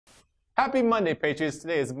Happy Monday, Patriots.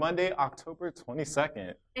 Today is Monday, October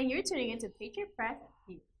 22nd. And you're tuning into Patriot Press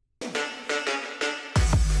News.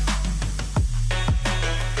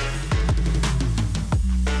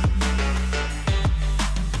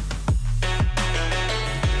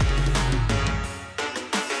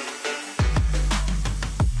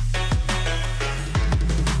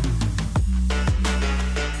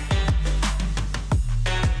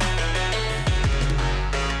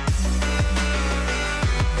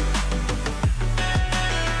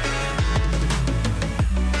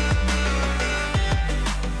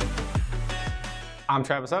 I'm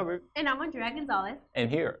Travis Hubbard. And I'm Andrea Gonzalez. And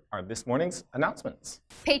here are this morning's announcements.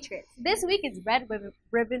 Patriots, this week is Red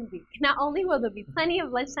Ribbon Week. Not only will there be plenty of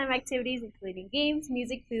lunchtime activities, including games,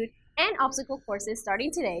 music, food, and obstacle courses starting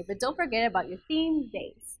today, but don't forget about your themed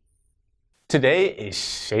days. Today is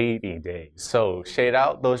Shady Day, so shade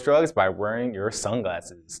out those drugs by wearing your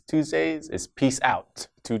sunglasses. Tuesdays is peace out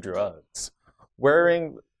to drugs.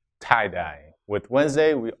 Wearing tie-dye. With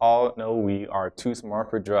Wednesday, we all know we are too smart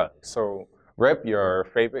for drugs, so rep your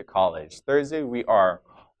favorite college. Thursday, we are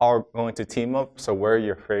all going to team up, so wear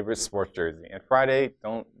your favorite sports jersey. And Friday,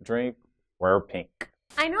 don't drink, wear pink.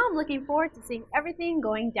 I know I'm looking forward to seeing everything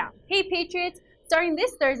going down. Hey Patriots, starting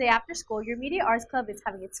this Thursday after school, your Media Arts Club is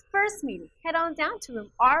having its first meeting. Head on down to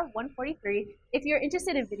room R143 if you're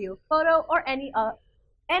interested in video, photo, or any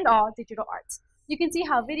and all digital arts. You can see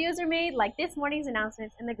how videos are made, like this morning's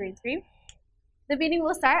announcements in the green screen. The meeting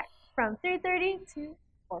will start from 3:30 to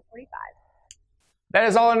 4:45. That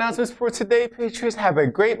is all announcements for today, Patriots. Have a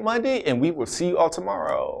great Monday, and we will see you all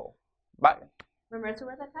tomorrow. Bye. Remember to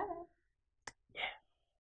wear that tie.